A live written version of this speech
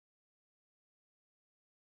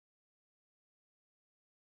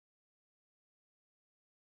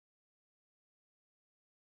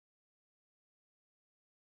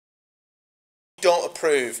don't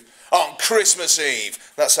approve on Christmas Eve.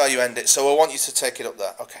 That's how you end it. So I want you to take it up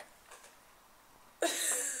there. Okay.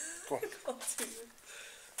 Go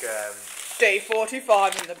on. Day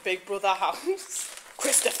 45 in the Big Brother house.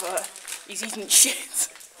 Christopher, he's eating shit.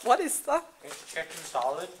 What is that? It's chicken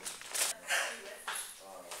salad.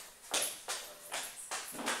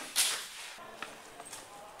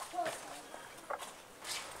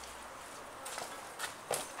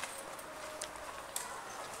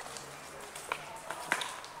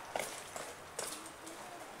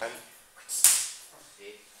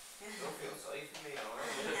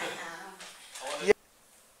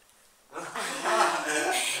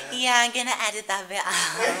 Yeah, I'm gonna edit that bit out.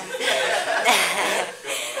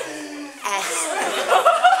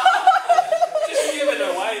 Just give it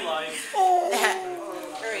away, like.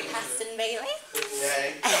 Recasting Bailey.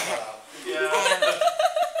 Yeah.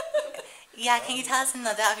 Yeah, can you tell us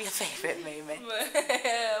another of your favourite moments?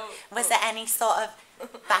 Was there any sort of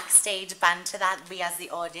backstage banter that we as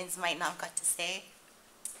the audience might not have got to see?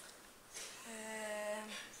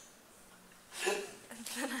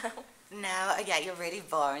 No, yeah, you're really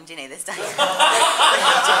boring. Do you know this? Okay.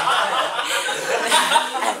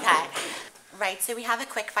 Right, so we have a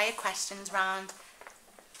quick fire questions round.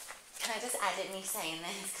 Can I just edit me saying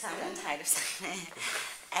this because I'm tired of saying it?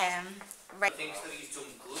 Right. I think that he's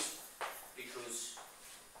done good because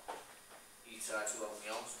he tried to help me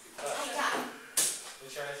out.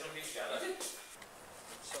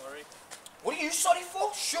 Sorry. What are you sorry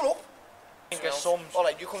for? Shut up. Get some.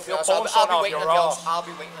 Alright, you come to the house. I'll be waiting at the house. I'll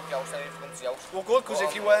be waiting at the house. Then if you come to the house. Well, good, because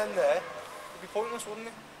if you weren't there, it'd be pointless, wouldn't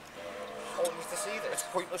it? Pointless to see this. It's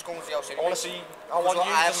pointless going to the house. I want to see. I want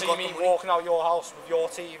you to see me walking out your house with your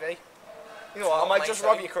TV. You know what? I might just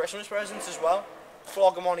rob your Christmas presents as well.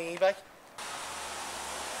 Flog them on eBay.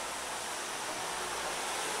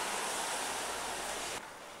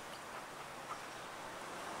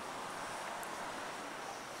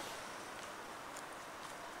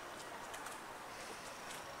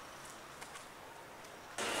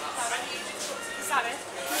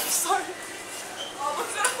 Sorry. Oh,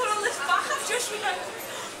 we're gonna put all this back. I've just remembered.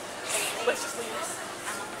 Let's just leave this.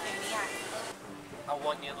 I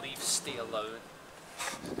want you to leave Steve alone.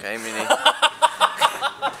 Okay, Minnie.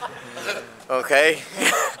 Okay.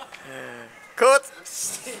 Cut.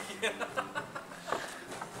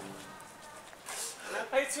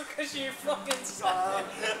 It's because you fucking suck.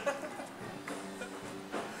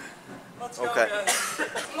 Let's go, Okay. guys.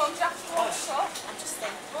 Mum, Jack, what's up? I'm just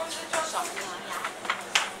shopping on, yeah.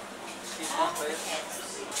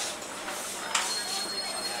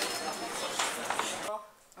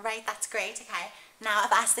 Right, that's great, okay. Now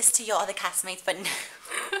I've asked this to your other castmates, but no,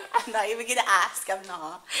 I'm not even gonna ask, I'm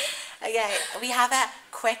not. Okay, we have a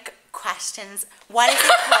quick questions. What is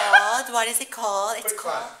it called? What is it called? It's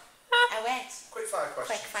called a which? Quick fire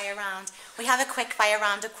question. Quick fire round. We have a quick fire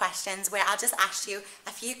round of questions where I'll just ask you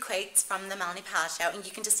a few quotes from the Melanie Pyle Show and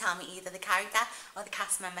you can just tell me either the character or the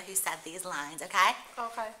cast member who said these lines, okay?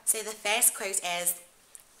 Okay. So the first quote is,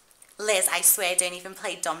 Liz, I swear, don't even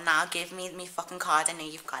play dumb now. Give me fucking card, I know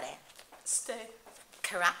you've got it. Stay.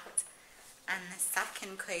 Correct. And the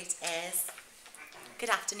second quote is, good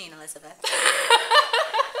afternoon, Elizabeth.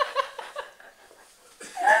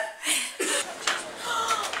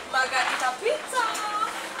 Margarita pizza!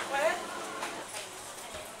 Where?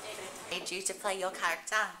 I need you to play your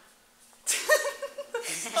character.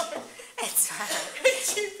 It's fine.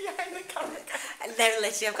 It's you behind the camera. No,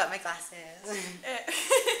 literally, I've got my glasses.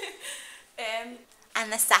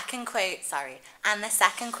 And the second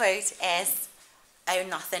quote, is, oh,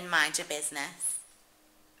 nothing, mind your business.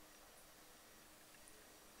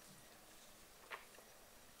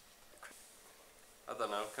 I don't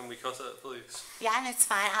know, can we cut it, please? Yeah, no, it's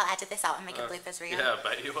fine. I'll edit this out and make a bloopers reel. Yeah, I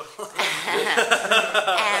bet you will. What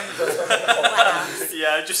else?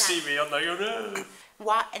 Yeah, just see me on there.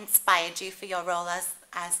 What inspired you for your role as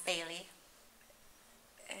Bailey?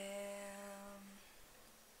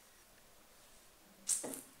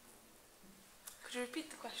 Could you repeat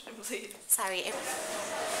the question, please? Sorry.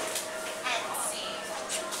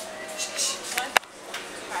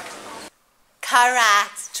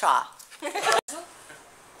 Correct. Tra.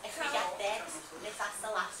 If we get this, this has to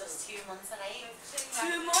last us 2 months, right?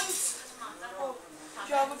 2 months? Oh,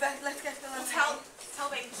 Joe, let's get the tell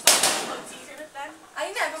me, stop putting floaties in it then.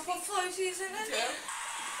 I never put floaties in it.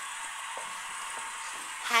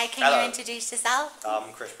 Hi, can you introduce yourself?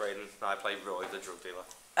 I'm Chris Braden, I play Roy, the drug dealer.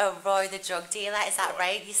 Oh, Roy the drug dealer, is that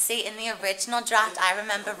right? You see, in the original draft, I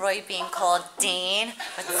remember Roy being called Dean,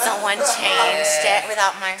 but someone changed it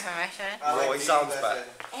without my permission. Roy sounds better.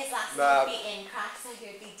 His last name would be in crack, so he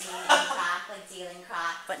would be dealing crack, like dealing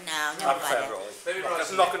crack. But no, no. I prefer Roy.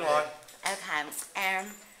 I'm not gonna lie. Okay.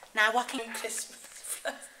 Now what can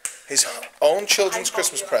His own children's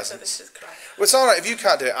Christmas presents. This is correct. Well, it's alright, if you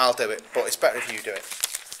can't do it, I'll do it, but it's better if you do it.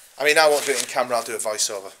 I mean, I won't do it in camera, I'll do a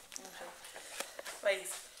voiceover. Right.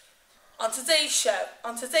 On today's show,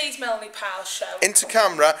 on today's Melanie Pyle Show. Into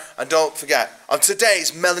camera, and don't forget, on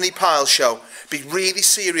today's Melanie Pyle Show, be really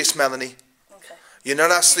serious, Melanie. Okay. You're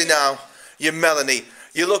not Ashley now, you're Melanie.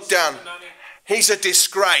 You look down, he's a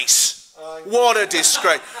disgrace. What a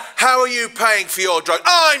disgrace. How are you paying for your drugs?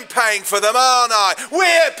 I'm paying for them, aren't I?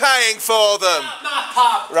 We're paying for them.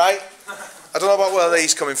 Right? I don't know about where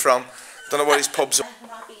he's coming from. Don't know where his pubs are.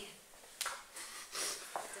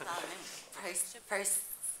 What's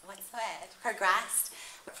the word? Progressed.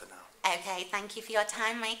 For now. Okay, thank you for your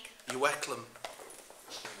time, Mike. You Weckham.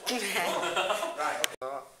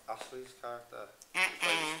 Ashley's character.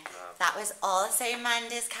 That was also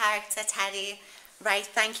Amanda's character, Teddy. Right,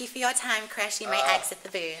 thank you for your time, Chris. You may exit the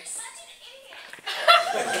booth.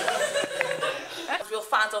 We'll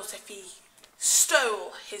find out if he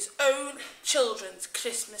stole his own children's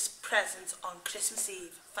Christmas presents on Christmas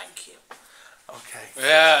Eve. Thank you. Okay.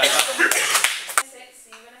 Yeah.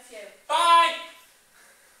 See you in a few. Bye.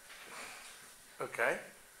 Okay.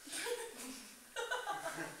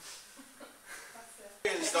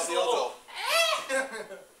 Stop the auto.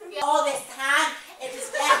 All this time, it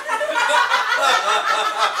was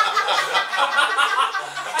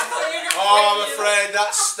Oh, I'm afraid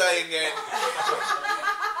that's staying in.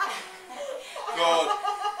 Good.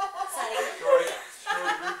 Sorry.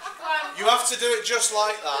 You have to do it just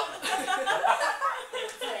like that.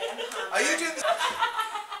 Are you doing this?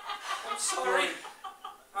 I'm sorry.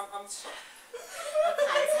 I'm sorry.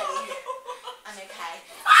 Okay, Teddy. I'm okay.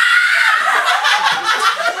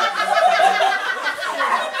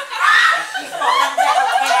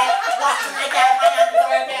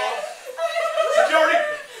 Security!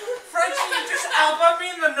 Frenchie, you just elbowed me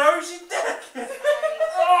in the nose, you dick!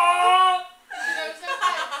 Oh!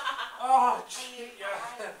 Oh,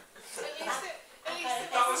 yeah.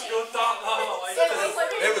 That was good, that.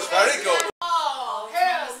 It was very good. Oh,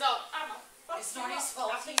 hell no. It's not his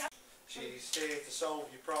fault. She's here to solve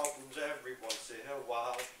your problems every once in a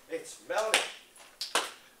while. It's Melanie.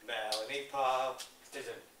 Melanie Pyle.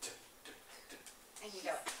 And you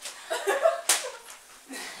go.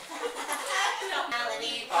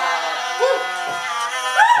 Melanie Pyle.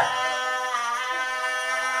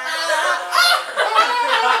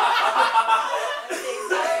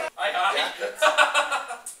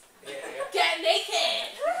 Get naked.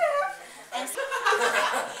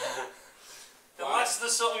 Unless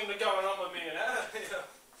there's something going on with me in it.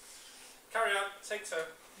 Carry on, take two.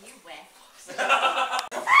 You win.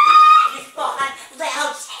 You fucking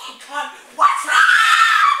little shit cunt. What's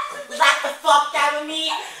wrong? Let the fuck down with me.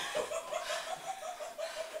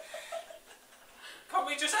 Can't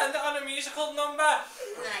we just end it on a musical number? Nah,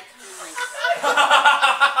 come on.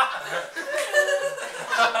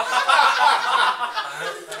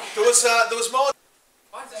 There was more.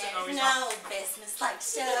 Why does it There's always no have, business like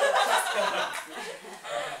show.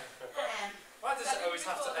 why does it always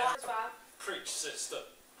have to end? Preach, sister.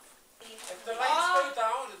 If the lights go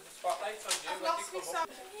down and the spotlight's on you, when you come up.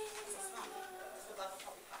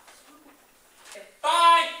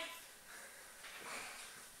 Bye!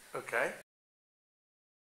 Okay.